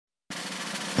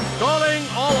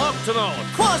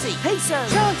Octonauts! Kwazii! Peso!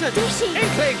 Charlton! Dishy!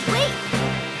 Inkling! Wait!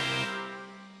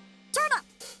 Turn up!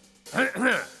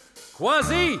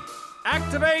 Kwazii,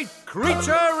 activate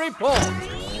creature report!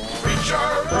 Creature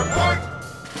report!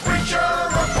 Creature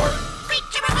report!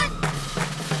 Creature report!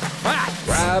 Facts!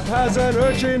 Crab has an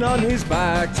urchin on his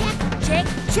back. Check!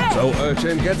 Check! So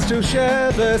urchin gets to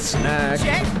share the snack.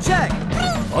 Check! Check!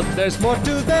 But there's more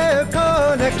to their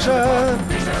connection.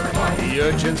 The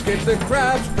urchins give the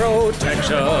crabs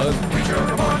protection.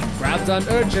 Crabs and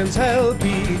urchins help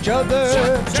each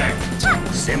other. Check!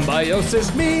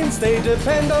 Symbiosis means they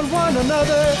depend on one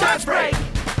another. Dance break!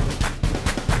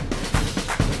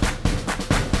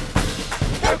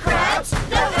 No crabs!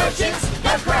 No urchins!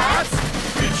 No crabs!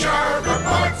 Creature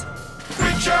report!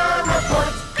 Creature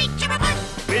report! Creature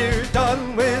report! We're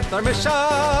done with our mission.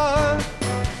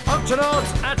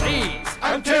 Octonauts at ease!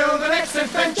 Until the next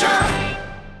adventure!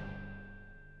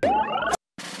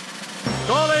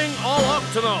 Calling all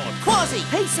Octonauts! Kwazii!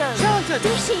 Peso! Charlton!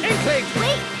 Dishy! Inkling!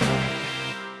 Wait!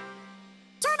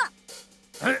 Turn up!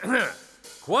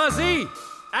 Kwazii,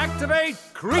 activate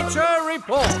creature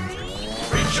report!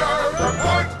 Creature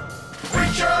report!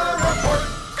 Creature report!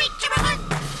 Creature report!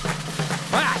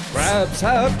 Facts! Crabs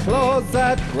have claws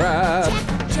that grab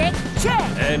Check! Check!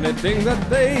 anything that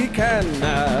they can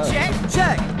nab. Check!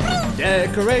 Check!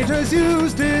 Decorators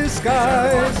use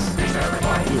disguise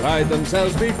to hide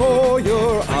themselves before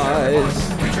your eyes.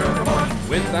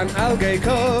 With an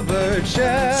algae-covered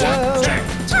shell, Check!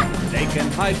 Check! they can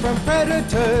hide from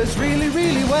predators really,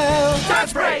 really well.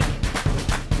 Dance break!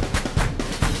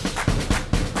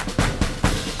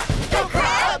 No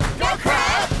crab! No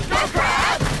crab! No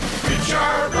crab!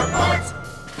 Creature report!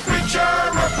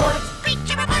 Creature report!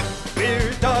 Creature report!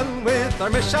 We're done with our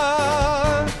mission.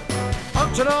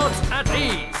 Octonauts at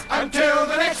ease! Until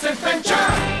the next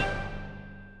adventure!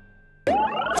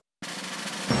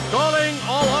 Calling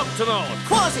all Octonauts!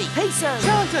 Kwazii! Peso!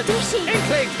 Charlton! Dishy!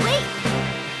 Inkling! Wait!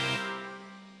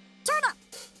 Turn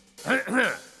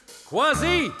up!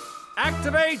 Kwazii,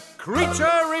 activate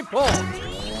creature report!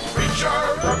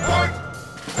 Creature report!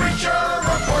 Creature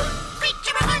report!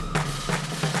 Creature report!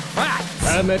 Facts!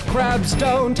 Hermit crabs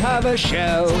don't have a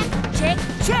shell. Check!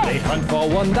 They Check! hunt for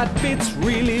one that fits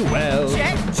really well.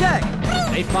 Check! Check!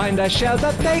 They find a shell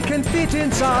that they can fit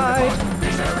inside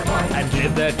and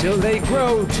live there till they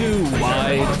grow too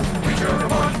wide.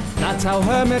 That's how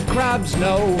hermit crabs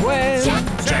know when Check!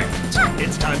 Check!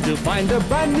 it's time to find a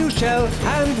brand new shell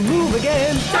and move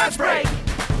again. Dance break!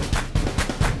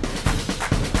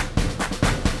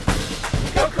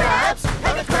 No crabs!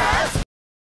 No crabs!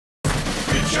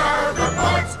 Creature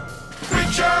report!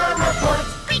 Creature report!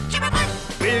 Creature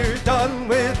report! We're done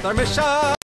with our mission.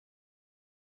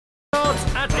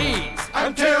 Octonauts at ease!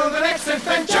 Until the next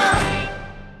adventure!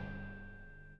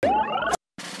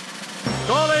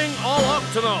 Calling all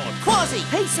Octonauts! Kwazii!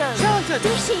 Peso! Charlton!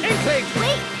 Dishy! Inkling!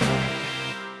 Wait!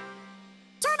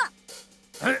 Turn up!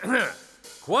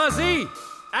 Kwazii,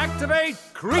 activate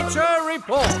creature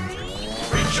report!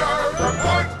 Creature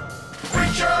report!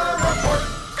 Creature report!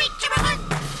 Creature report!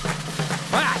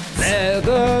 Facts!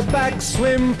 Leatherbacks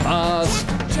swim fast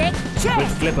Check! Check!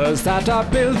 with flippers that are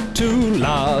built to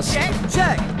last. Check!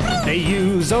 Check! They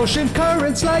use ocean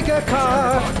currents like a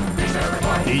car.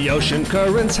 The ocean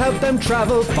currents help them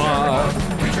travel far.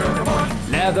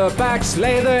 Leatherbacks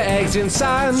lay their eggs in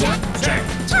sand. Check!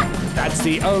 Check! That's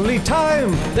the only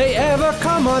time they ever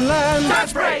come on land.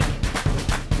 Dance break!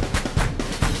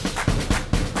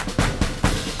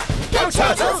 Go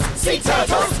turtles! Sea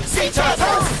turtles! Sea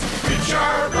turtles!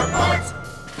 Creature report!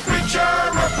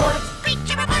 Creature report!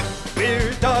 Creature report!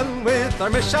 We're done with our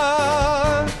mission.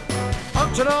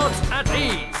 Octonauts at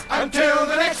ease! Until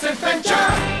the next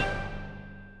adventure!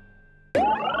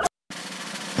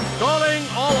 Calling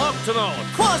all Octonauts!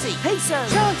 Kwazii! Peso!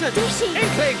 Charlton! Dishy!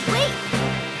 Inkling! Wait!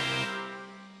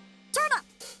 Turn up!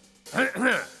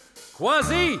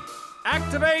 Kwazii,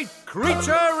 activate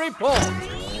creature report!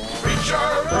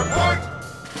 Creature report!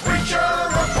 Creature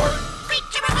report!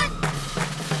 Creature report!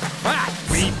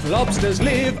 Facts! Reef lobsters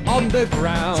live on the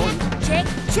ground. Check!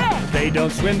 Check! They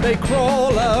don't swim, they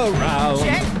crawl around.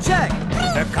 Check! Check!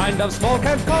 They're kind of small,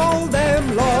 can't call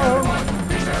them long.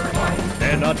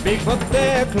 They're not big, but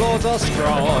their claws are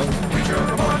strong.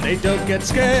 They don't get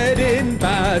scared in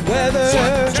bad weather.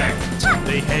 Check! Check!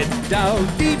 They head down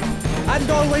deep and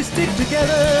always stick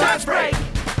together. Dance break!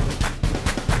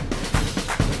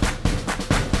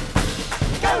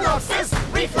 Go lobsters!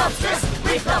 Reef lobsters!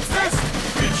 Reef lobsters!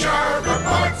 Creature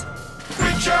report!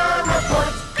 Creature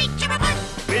report! Creature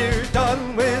report! We're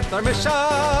done with our mission.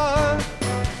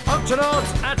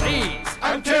 Octonauts at ease!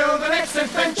 Until the next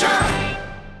adventure!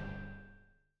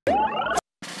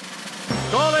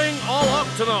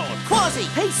 Octonauts. Kwazii,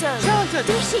 Peso,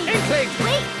 Shellfish, Inkling.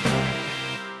 Wait.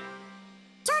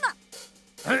 Turn up.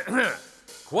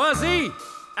 Kwazii,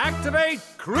 activate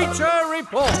creature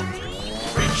report.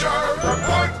 Creature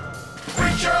report!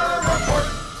 Creature report!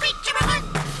 Creature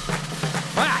report.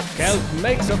 Facts. Kelp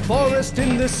makes a forest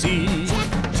in the sea.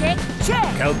 Check,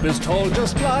 check. Kelp is tall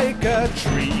just like a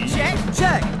tree. Check,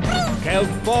 check. Kelp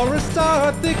forests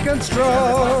are thick and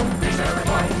strong.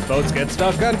 Boats get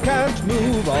stuck and can't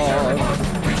move on.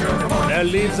 Their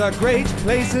leaves are great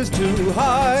places to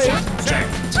hide. Check,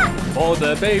 check. For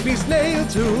the baby snail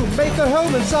to make a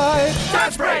home inside.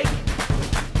 Dance break.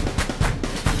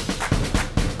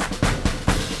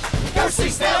 Go see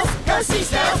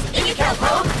snails in your kelp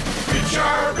home!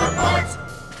 Creature report!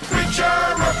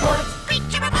 Creature report!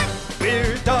 Creature report.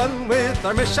 We're done with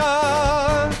our mission.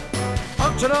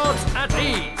 Octonauts at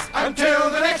ease. Until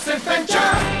the next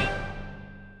adventure!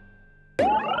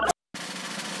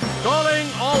 Calling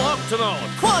all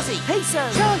Octonauts. Kwazii, Peso,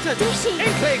 Shellfish,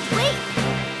 Inkling. Wait.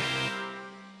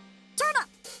 Turn up.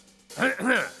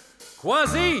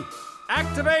 Kwazii,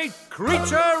 activate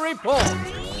creature report.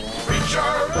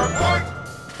 Creature report!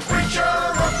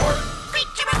 Creature report!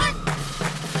 Creature report.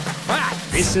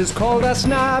 Facts. This is called a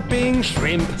snapping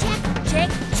shrimp. Check,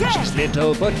 check. She's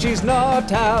little but she's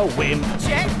not a wimp.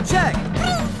 Check, check.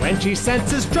 When she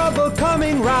senses trouble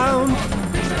coming round,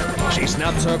 she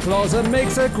snaps her claws and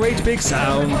makes a great big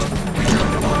sound.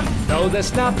 Though the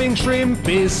snapping shrimp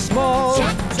is small,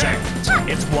 Check, check.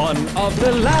 it's one of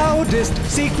the loudest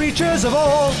sea creatures of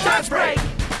all. Dance break.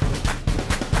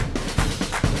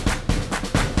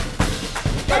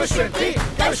 Go Shrimpy!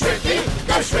 Go Shrimpy!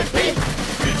 Go Shrimpy!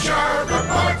 Creature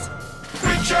report!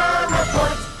 Creature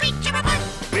report! Creature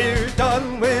report. We're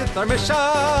done with our mission.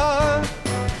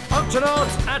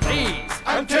 Octonauts at ease.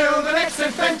 Until the next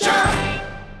adventure!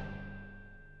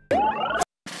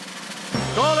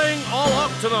 Calling all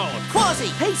Octonauts.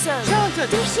 Kwazii, Peso,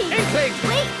 Shellfish, Inkling.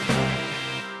 Wait.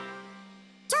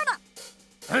 Turn up.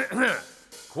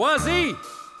 Kwazii,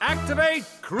 activate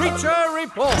creature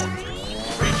report.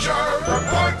 Creature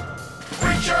report!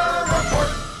 Creature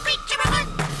report! Creature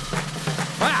report.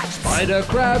 Facts. Spider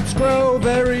crabs grow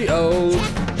very old.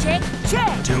 Check,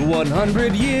 check. To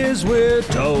 100 years we're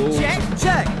told. Check,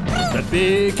 check. The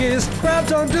biggest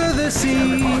crabs under the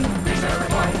sea,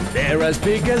 they're as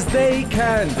big as they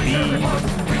can be.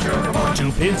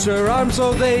 Two pincer arms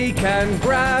so they can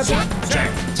grab. Check,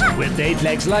 check. With 8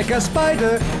 legs like a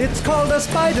spider, it's called a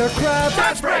spider crab.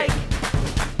 Dance break.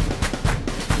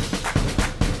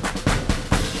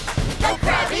 Go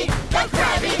Krabby! Go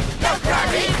Krabby! Go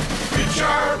Krabby!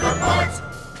 Creature report!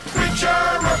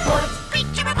 Creature report!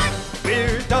 Creature report.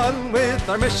 We're done with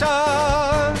our mission.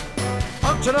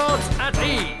 Octonauts at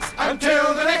ease.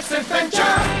 Until the next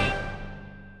adventure!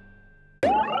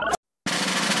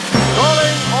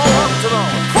 Calling all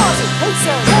Octonauts. Kwazii,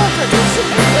 Peso, Shellfish,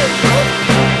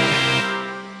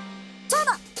 Turn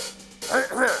up.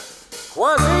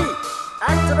 Kwazii,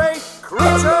 activate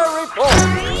creature report.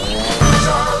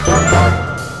 Creature report!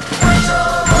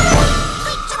 Creature report!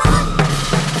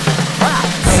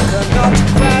 Coconut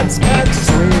crabs can't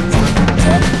swim.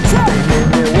 Check, check. In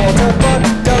the water but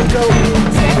don't go in.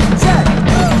 Check, check.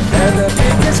 They're the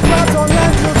biggest crabs on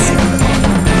land you'll see.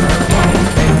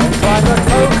 They can climb a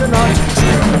coconut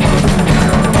tree.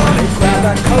 They grab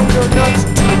a coconut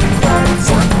to crabs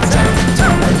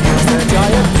and use their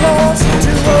giant claws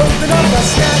to open up a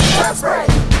snack. Dance break.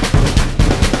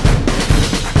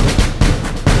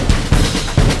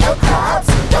 Go crabs!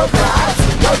 Go crabs!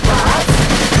 Go crabs!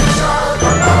 Creature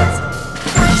report!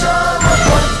 Creature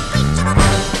report!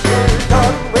 We're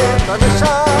done with our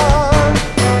mission.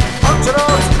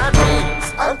 Octonauts at ease.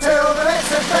 Until the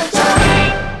next adventure!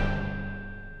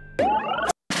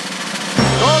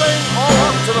 Calling all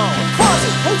Octonauts.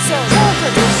 Kwazii, Peso,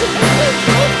 Shellfish,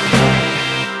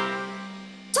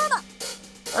 Turn up.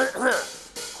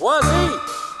 Kwazii,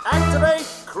 activate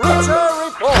creature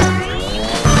report.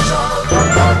 Creature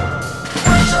report!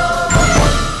 Creature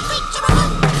report! Creature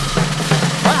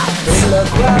report. Killer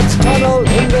crabs tunnel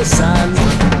in the sand.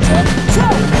 Check,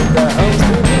 check. Make their homes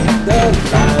beneath the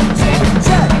land. Check,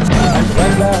 check. And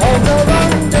when their homes are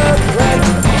under threat,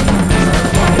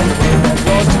 they wave their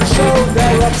claws to show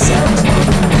they're upset.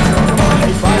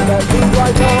 They find their food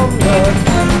right on the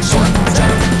beach.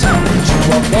 They chew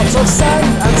up lots of sand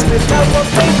and spit out what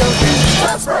they don't eat.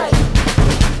 Dance break.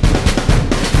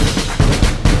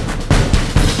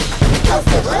 Go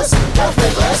Fibblers! Go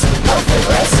Fibblers! Go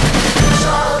Fibblers!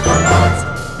 Creature report!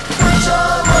 Creature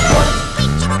report!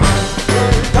 Creature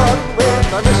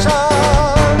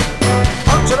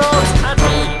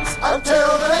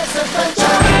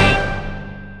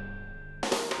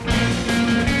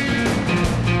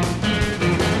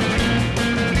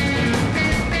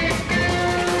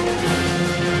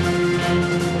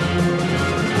Octopus.